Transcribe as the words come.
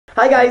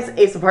Hi guys,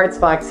 Ace of Hearts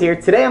Fox here.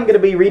 Today I'm going to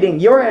be reading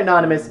your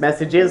anonymous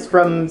messages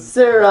from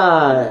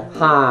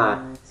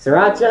Siraha.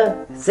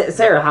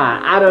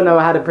 Siraha. I don't know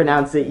how to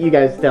pronounce it, you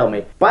guys tell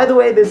me. By the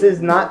way, this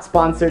is not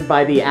sponsored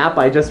by the app,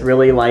 I just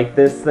really like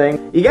this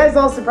thing. You guys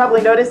also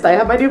probably noticed I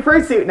have my new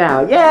fursuit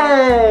now.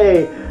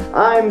 Yay!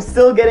 I'm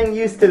still getting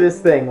used to this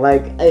thing,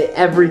 like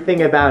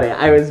everything about it.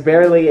 I was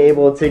barely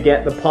able to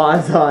get the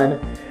paws on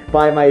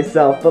by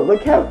myself, but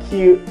look how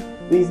cute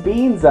these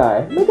beans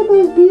are. Look at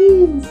those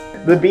beans!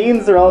 The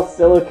beans are all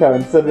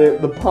silicone, so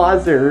the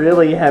paws are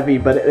really heavy,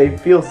 but they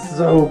feel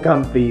so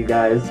comfy, you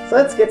guys. So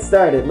let's get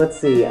started. Let's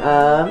see.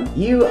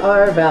 You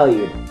are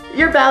valued.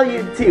 You're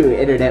valued too,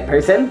 internet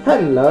person.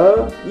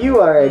 Hello. You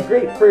are a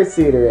great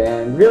fursuiter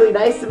and really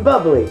nice and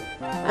bubbly.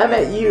 I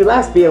met you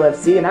last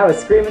BOFC and I was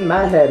screaming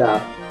my head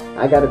off.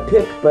 I got a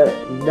pic, but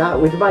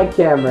not with my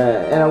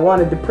camera, and I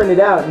wanted to print it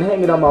out and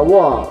hang it on my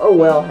wall. Oh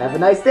well, have a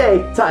nice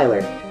day,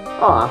 Tyler.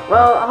 Aw,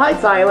 well, hi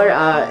Tyler.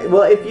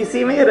 Well, if you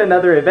see me at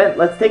another event,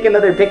 let's take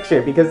another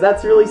picture, because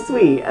that's really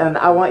sweet, and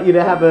I want you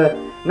to have a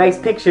nice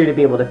picture to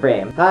be able to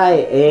frame.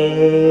 Hi,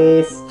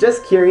 Ace.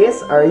 Just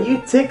curious, are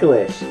you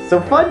ticklish? So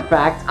fun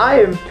fact,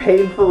 I am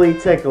painfully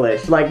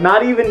ticklish. Like,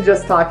 not even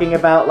just talking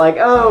about, like,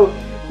 oh,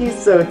 he's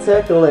so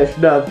ticklish.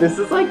 No, this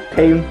is like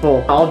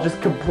painful. I'll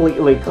just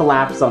completely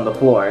collapse on the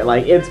floor.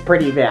 Like, it's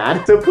pretty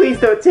bad. So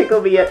please don't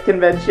tickle me at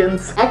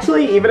conventions.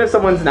 Actually, even if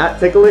someone's not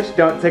ticklish,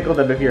 don't tickle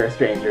them if you're a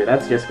stranger.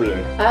 That's just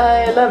weird.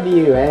 I love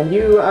you, and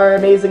you are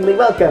amazingly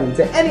welcome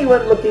to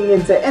anyone looking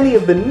into any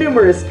of the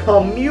numerous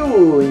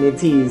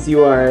communities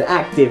you are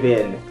active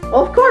in.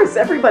 Well, of course,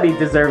 everybody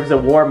deserves a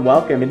warm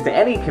welcome into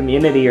any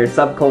community or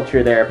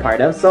subculture they're a part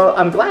of, so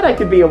I'm glad I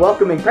could be a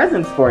welcoming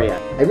presence for you.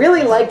 I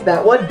really liked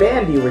that one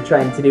band you were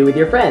trying to do with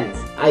your friends.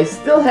 I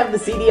still have the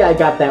CD I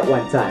got that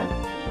one time.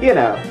 You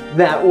know,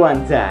 that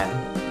one time.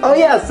 Oh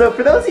yeah, so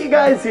for those of you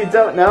guys who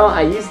don't know,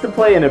 I used to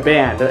play in a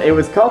band. It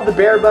was called the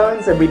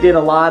Barebones, and we did a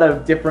lot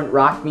of different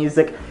rock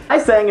music. I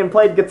sang and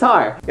played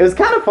guitar. It was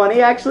kind of funny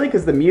actually,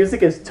 because the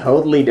music is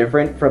totally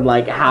different from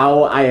like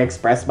how I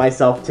express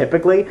myself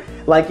typically.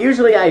 Like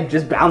usually I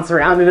just bounce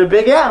around in a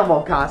big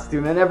animal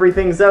costume and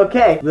everything's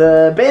okay.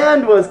 The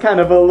band was kind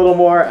of a little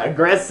more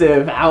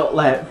aggressive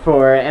outlet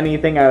for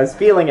anything I was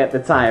feeling at the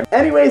time.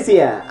 Anyways,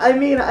 yeah, I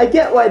mean, I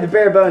get why the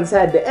Barebones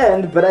had to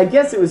end, but I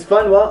guess it was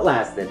fun while it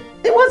lasted.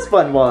 It was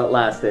fun while it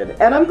lasted,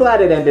 and I'm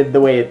glad it ended the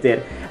way it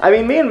did. I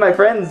mean, me and my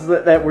friends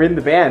that were in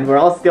the band, we're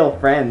all still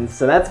friends,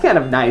 so that's kind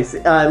of nice.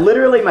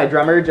 Literally, my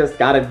drummer just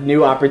got a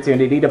new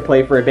opportunity to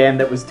play for a band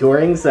that was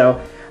touring,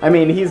 so, I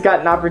mean, he's got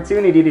an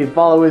opportunity to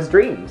follow his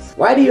dreams.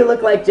 Why do you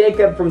look like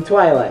Jacob from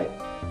Twilight?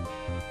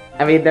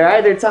 I mean, they're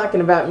either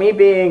talking about me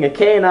being a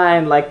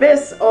canine like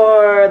this,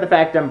 or the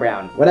fact I'm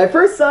brown. When I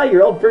first saw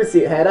your old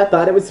fursuit head, I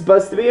thought it was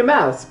supposed to be a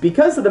mouse,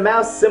 because of the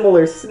mouse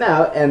similar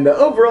snout and the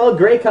overall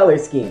gray color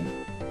scheme.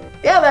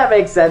 Yeah, that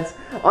makes sense.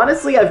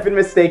 Honestly, I've been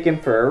mistaken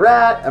for a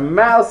rat, a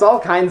mouse, all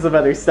kinds of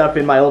other stuff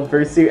in my old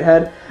fursuit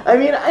head. I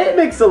mean, it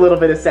makes a little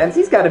bit of sense.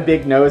 He's got a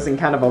big nose and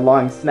kind of a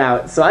long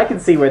snout, so I can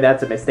see where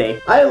that's a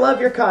mistake. I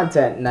love your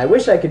content, and I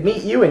wish I could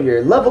meet you and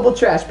your lovable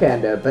trash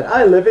panda, but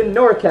I live in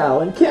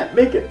NorCal and can't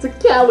make it to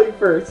Cali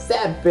for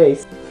sad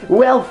face.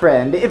 Well,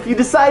 friend, if you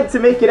decide to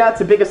make it out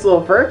to Biggest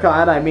Little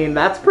FurCon, I mean,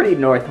 that's pretty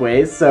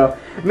northways, so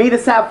meet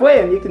us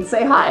halfway and you can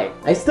say hi.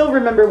 I still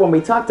remember when we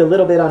talked a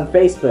little bit on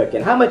Facebook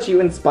and how much you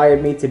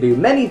inspired me to do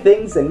many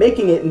things and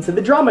making it into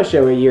the drama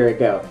show a year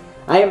ago.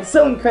 I am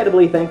so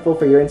incredibly thankful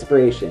for your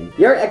inspiration.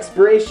 Your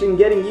expiration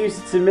getting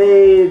used to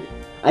made...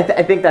 I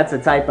think that's a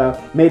typo.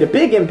 Made a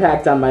big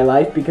impact on my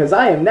life because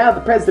I am now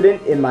the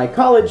president in my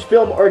college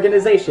film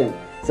organization.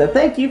 So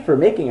thank you for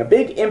making a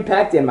big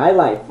impact in my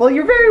life. Well,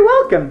 you're very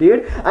welcome,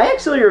 dude. I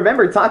actually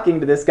remember talking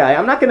to this guy.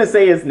 I'm not going to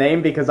say his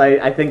name because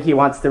I think he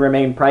wants to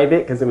remain private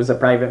because it was a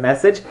private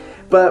message.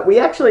 But we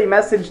actually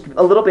messaged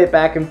a little bit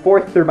back and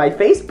forth through my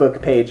Facebook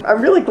page.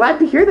 I'm really glad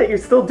to hear that you're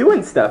still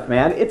doing stuff,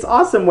 man. It's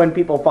awesome when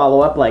people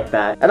follow up like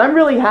that. And I'm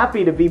really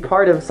happy to be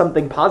part of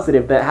something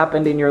positive that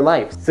happened in your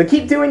life. So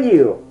keep doing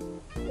you.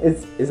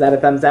 Is that a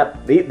thumbs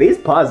up? These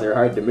paws are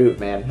hard to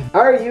move, man.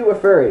 Are you a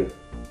furry?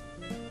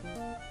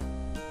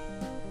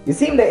 You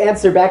seem to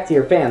answer back to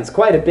your fans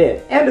quite a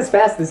bit, and as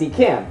fast as you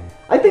can.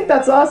 I think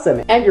that's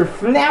awesome, and your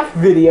FNAF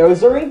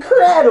videos are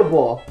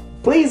incredible!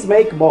 Please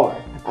make more.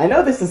 I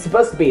know this is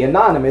supposed to be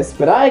anonymous,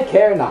 but I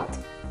care not.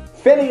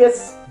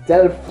 Phineas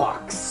Del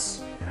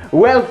Fox.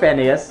 Well,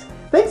 Phineas,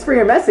 thanks for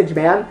your message,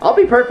 man. I'll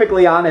be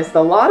perfectly honest,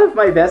 a lot of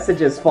my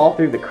messages fall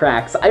through the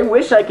cracks. I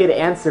wish I could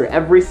answer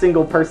every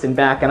single person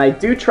back, and I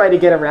do try to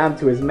get around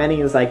to as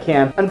many as I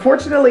can.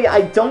 Unfortunately,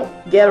 I don't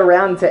get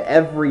around to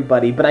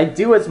everybody, but I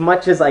do as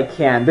much as I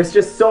can. There's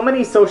just so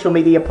many social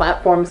media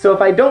platforms, so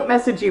if I don't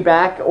message you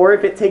back, or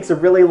if it takes a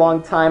really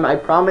long time, I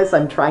promise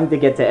I'm trying to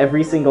get to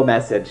every single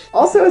message.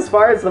 Also, as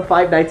far as the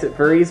Five Nights at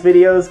Furry's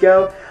videos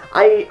go,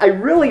 I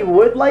really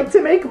would like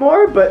to make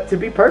more, but to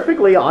be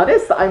perfectly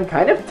honest, I'm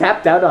kind of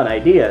tapped out on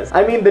ideas.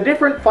 I mean, the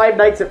different Five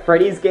Nights at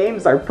Freddy's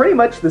games are pretty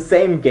much the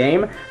same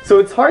game, so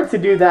it's hard to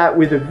do that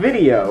with a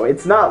video.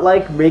 It's not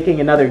like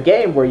making another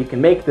game where you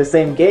can make the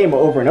same game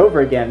over and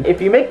over again.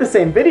 If you make the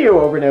same video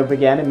over and over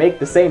again and make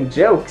the same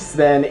jokes,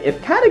 then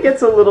it kind of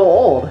gets a little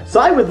old. So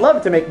I would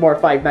love to make more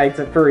Five Nights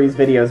at Freddy's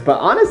videos, but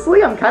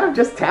honestly, I'm kind of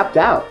just tapped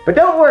out. But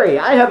don't worry,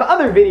 I have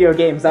other video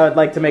games I would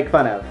like to make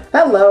fun of.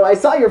 Hello, I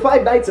saw your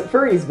Five Nights at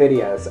Freddy's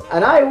videos,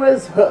 and I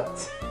was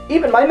hooked.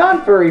 Even my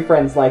non-furry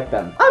friends like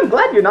them. I'm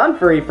glad your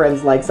non-furry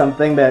friends like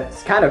something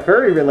that's kind of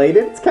furry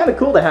related. It's kind of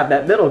cool to have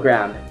that middle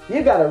ground.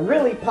 You got a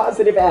really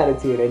positive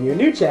attitude, and your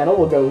new channel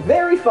will go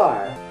very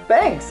far.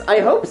 Thanks, I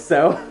hope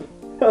so.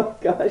 Oh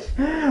gosh.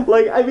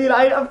 Like, I mean,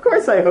 of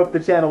course I hope the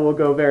channel will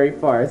go very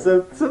far,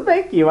 so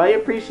thank you, I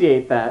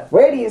appreciate that.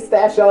 Where do you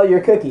stash all your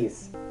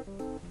cookies?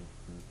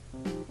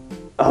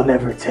 I'll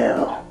never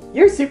tell.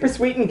 You're super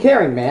sweet and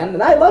caring, man,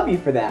 and I love you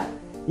for that.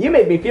 You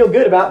made me feel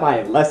good about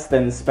my less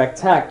than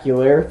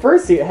spectacular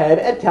fursuit head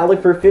at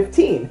Califer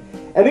 15,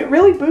 and it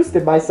really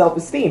boosted my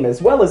self-esteem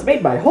as well as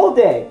made my whole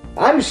day.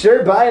 I'm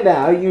sure by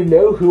now you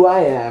know who I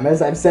am,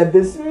 as I've said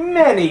this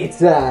many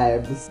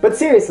times. But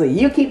seriously,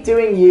 you keep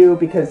doing you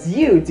because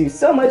you do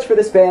so much for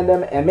this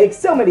fandom and make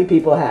so many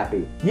people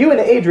happy. You and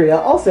Adria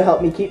also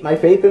help me keep my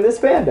faith in this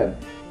fandom.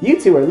 You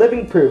two are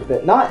living proof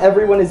that not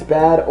everyone is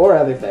bad or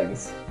other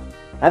things.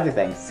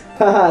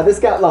 Haha, this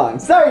got long.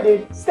 Sorry,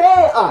 dude.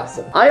 Stay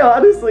awesome. I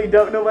honestly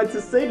don't know what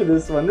to say to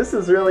this one. This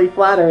is really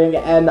flattering,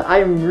 and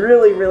I'm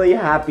really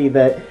happy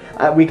that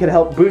we could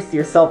help boost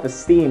your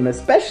self-esteem,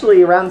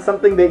 especially around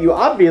something that you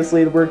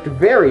obviously worked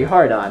very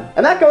hard on.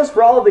 And that goes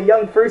for all of the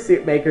young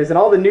fursuit makers and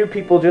all the new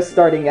people just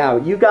starting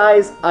out. You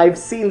guys, I've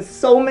seen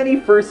so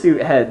many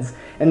fursuit heads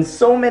and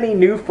so many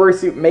new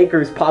fursuit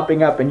makers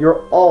popping up, and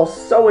you're all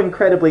so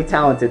incredibly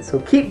talented,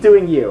 so keep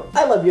doing you.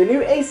 I love your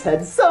new ace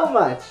head so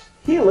much.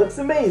 He looks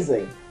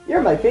amazing.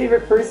 You're my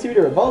favorite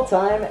fursuiter of all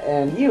time,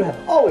 and you have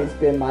always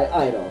been my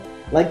idol.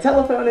 Like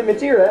Telephone and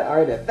Majira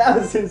are to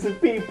thousands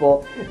of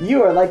people,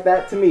 you are like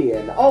that to me,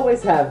 and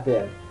always have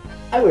been.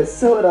 I was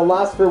so at a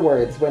loss for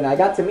words when I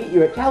got to meet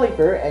you at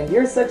Califer, and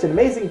you're such an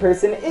amazing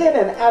person in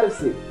and out of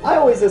suit. I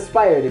always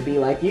aspire to be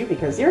like you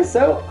because you're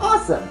so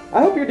awesome.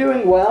 I hope you're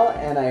doing well,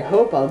 and I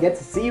hope I'll get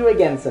to see you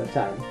again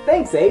sometime.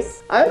 Thanks,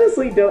 Ace. I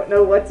honestly don't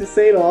know what to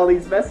say to all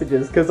these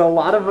messages because a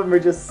lot of them are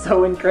just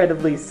so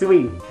incredibly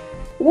sweet.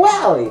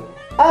 Wowie!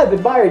 I've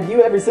admired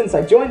you ever since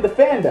I joined the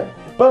fandom.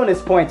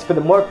 Bonus points for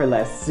the More for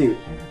Less suit.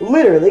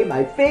 Literally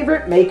my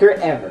favorite maker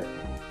ever.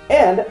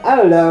 And, I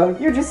don't know,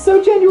 you're just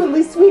so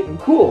genuinely sweet and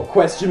cool,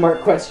 question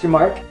mark, question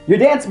mark. Your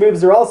dance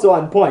moves are also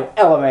on point,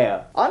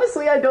 LMAO.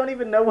 Honestly, I don't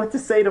even know what to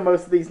say to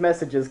most of these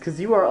messages, because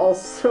you are all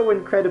so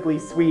incredibly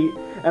sweet,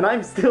 and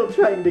I'm still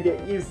trying to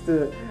get used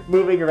to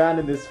moving around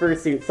in this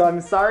fursuit, so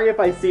I'm sorry if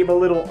I seem a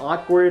little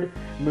awkward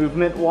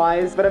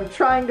movement-wise, but I'm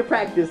trying to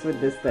practice with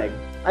this thing.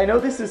 I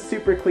know this is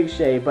super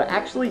cliche, but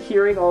actually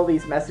hearing all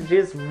these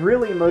messages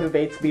really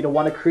motivates me to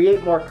want to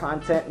create more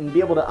content and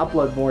be able to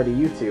upload more to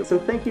YouTube. So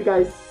thank you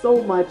guys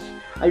so much.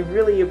 I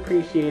really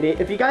appreciate it.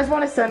 If you guys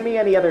want to send me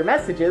any other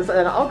messages,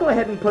 then I'll go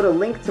ahead and put a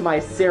link to my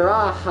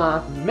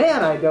Seraha.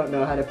 Man, I don't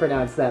know how to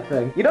pronounce that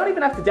thing. You don't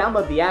even have to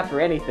download the app or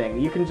anything.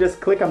 You can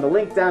just click on the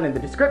link down in the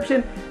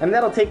description, and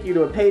that'll take you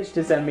to a page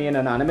to send me an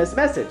anonymous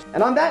message.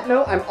 And on that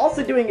note, I'm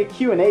also doing a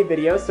Q&A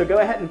video, so go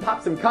ahead and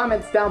pop some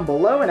comments down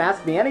below and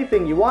ask me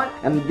anything you want,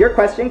 and your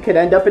question could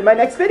end up in my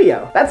next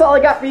video. That's all I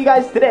got for you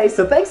guys today,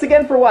 so thanks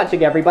again for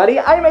watching, everybody.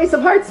 I'm Ace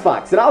of Hearts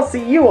Fox, and I'll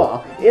see you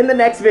all in the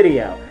next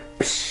video.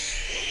 Psh!